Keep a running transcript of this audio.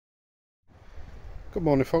Good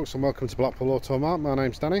morning folks, and welcome to Blackpool Automart. My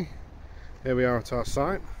name's Danny. Here we are at our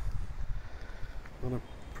site on a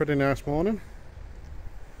pretty nice morning.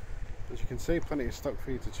 As you can see, plenty of stock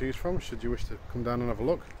for you to choose from should you wish to come down and have a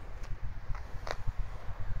look.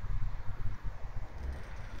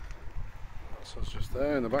 That's us just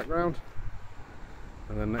there in the background,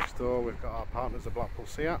 and then next door we've got our partners at Blackpool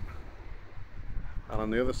St, and on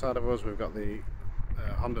the other side of us we've got the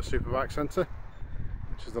Honda Superbike Centre,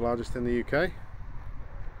 which is the largest in the UK.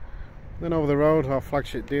 Then over the road, our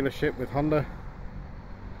flagship dealership with Honda,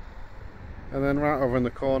 and then right over in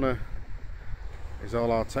the corner is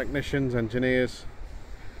all our technicians, engineers,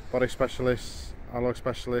 body specialists, alloy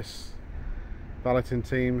specialists, valeting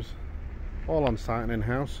teams, all on site and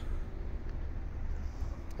in-house.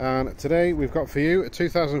 And today we've got for you a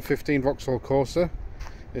 2015 Vauxhall Corsa.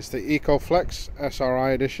 It's the ECOFLEX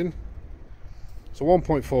SRI edition. It's a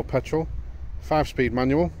 1.4 petrol, 5-speed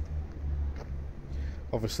manual.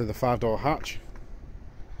 Obviously the 5-door hatch,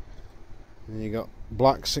 and you got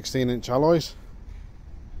black 16-inch alloys.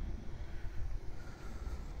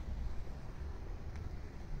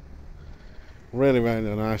 Really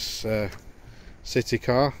nice city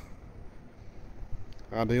car,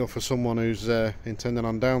 ideal for someone who's intending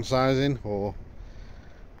on downsizing or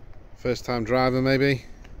first time driver maybe.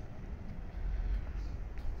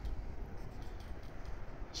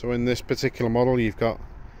 So in this particular model you've got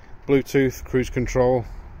Bluetooth cruise control,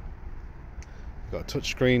 you've got a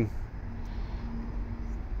touchscreen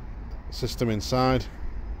system inside,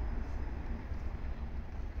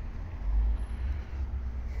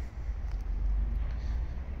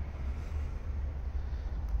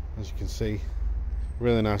 as you can see,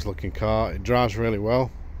 really nice looking car. It drives really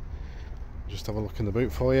well. Just have a look in the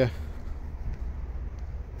boot for you.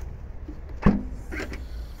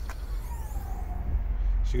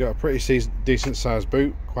 So you got a pretty decent sized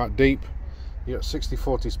boot, quite deep. You got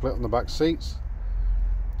 60-40 split on the back seats,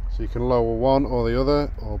 so you can lower one or the other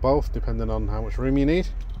or both depending on how much room you need.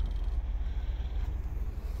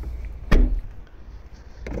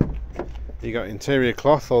 You got interior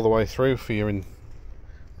cloth all the way through for your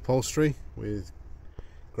upholstery with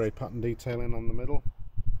grey pattern detailing on the middle.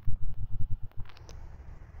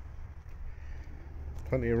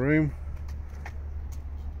 Plenty of room.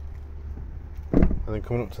 And then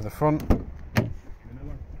coming up to the front,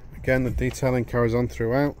 again the detailing carries on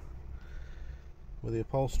throughout with the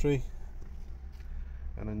upholstery,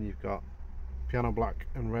 and then you've got piano black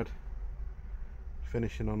and red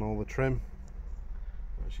finishing on all the trim.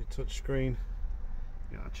 That's your touch screen.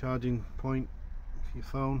 You got a charging point for your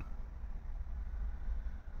phone.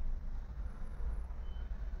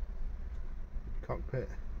 Cockpit,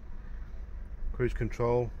 cruise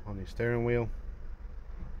control on your steering wheel,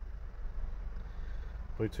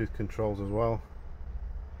 Bluetooth controls as well,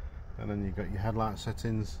 and then you've got your headlight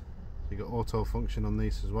settings. You've got auto function on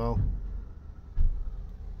these as well.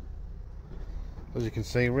 As you can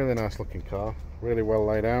see, really nice looking car, really well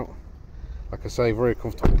laid out. Like I say, very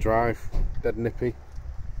comfortable drive, dead nippy.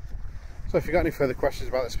 So if you've got any further questions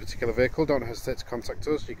about this particular vehicle, don't hesitate to contact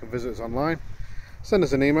us. You can visit us online, send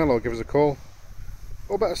us an email or give us a call,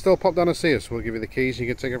 or better still, pop down and see us. We'll give you the keys and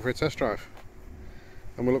you can take it for a test drive,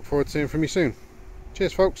 and we look forward to hearing from you soon.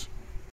 Cheers folks.